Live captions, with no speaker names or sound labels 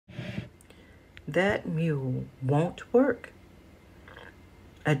That Mule Won't Work.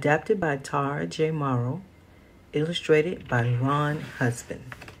 Adapted by Jaye Morrow. Illustrated by Ron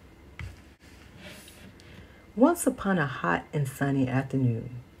Husband. Once upon a hot and sunny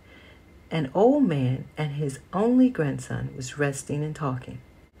afternoon, an old man and his only grandson was resting and talking.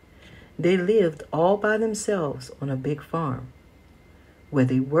 They lived all by themselves on a big farm, where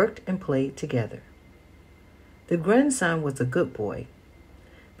they worked and played together. The grandson was a good boy,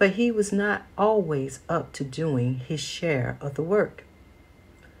 but he was not always up to doing his share of the work.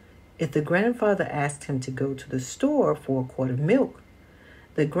 If the grandfather asked him to go to the store for a quart of milk,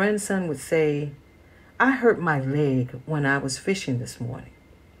 the grandson would say, "I hurt my leg when I was fishing this morning."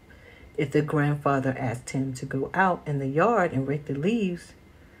 If the grandfather asked him to go out in the yard and rake the leaves,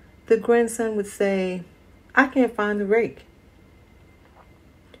 the grandson would say, "I can't find the rake."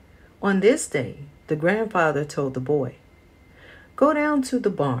 On this day, the grandfather told the boy, "Go down to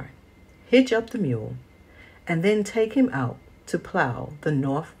the barn, hitch up the mule, and then take him out to plow the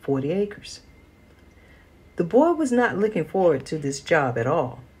north 40 acres. The boy was not looking forward to this job at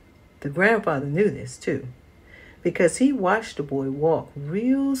all. The grandfather knew this too, because he watched the boy walk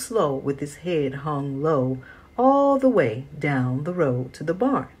real slow with his head hung low all the way down the road to the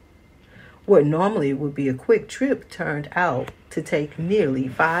barn. What normally would be a quick trip turned out to take nearly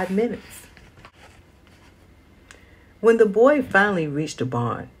 5 minutes. When the boy finally reached the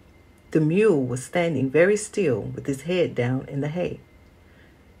barn, the mule was standing very still with his head down in the hay.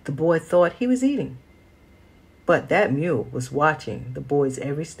 The boy thought he was eating, but that mule was watching the boy's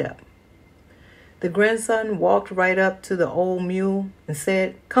every step. The grandson walked right up to the old mule and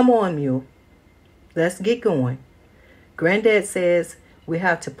said, "Come on, mule. Let's get going. Granddad says we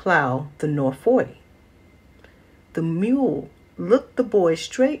have to plow the north 40. The mule looked the boy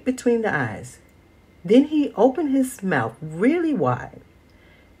straight between the eyes. Then he opened his mouth really wide,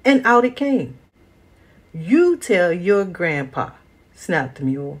 and out it came. "You tell your grandpa," snapped the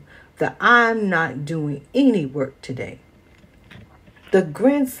mule, "that I'm not doing any work today." The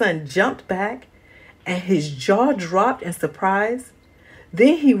grandson jumped back, and his jaw dropped in surprise.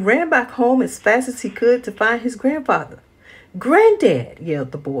 Then he ran back home as fast as he could to find his grandfather. "Granddad,"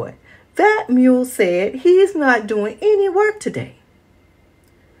 yelled the boy, "that mule said he's not doing any work today."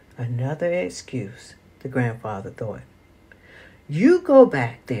 Another excuse, the grandfather thought. "You go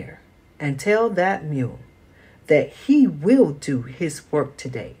back there and tell that mule that he will do his work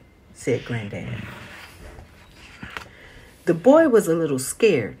today," said Granddad. The boy was a little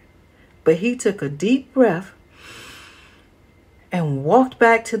scared, but he took a deep breath and walked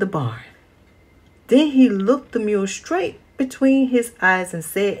back to the barn. Then he looked the mule straight between his eyes and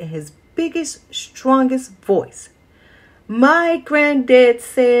said in his biggest, strongest voice, "My granddad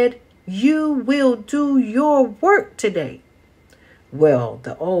said you will do your work today." Well,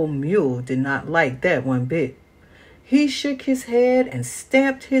 the old mule did not like that one bit. He shook his head and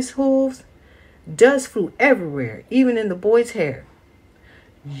stamped his hooves. Dust flew everywhere, even in the boy's hair.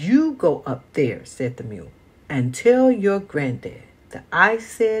 "You go up there," said the mule, "and tell your granddad that I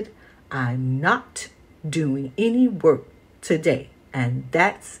said I'm not doing any work today, and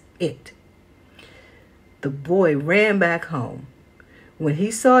that's it." The boy ran back home. When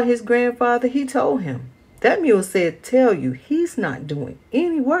he saw his grandfather, he told him, "That mule said tell you he's not doing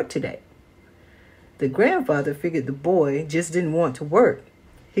any work today." The grandfather figured the boy just didn't want to work.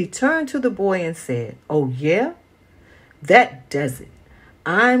 He turned to the boy and said, "Oh yeah? That does it.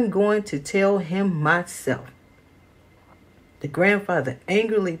 I'm going to tell him myself." The grandfather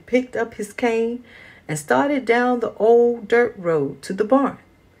angrily picked up his cane and started down the old dirt road to the barn.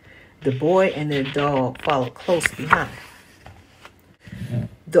 The boy and their dog followed close behind.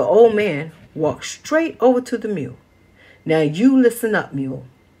 The old man walked straight over to the mule. "Now you listen up, mule.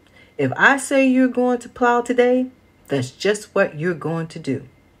 If I say you're going to plow today, that's just what you're going to do."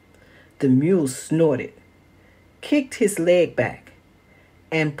 The mule snorted, kicked his leg back,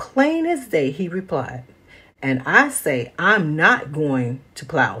 and plain as day he replied, "And I say I'm not going to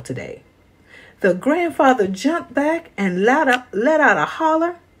plow today." The grandfather jumped back and let out a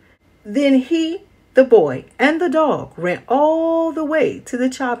holler. Then he, the boy, and the dog ran all the way to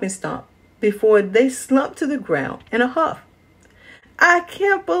the chopping stump before they slumped to the ground in a huff. "I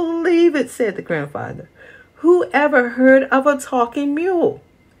can't believe it," said the grandfather. "Who ever heard of a talking mule?"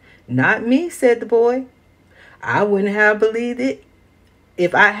 "Not me," said the boy. "I wouldn't have believed it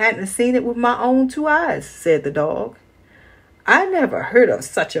if I hadn't seen it with my own 2 eyes," said the dog. "I never heard of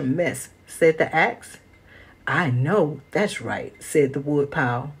such a mess," said the axe. "I know, that's right," said the wood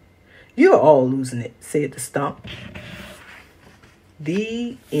pile. "You're all losing it," said the stump.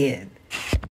 The end.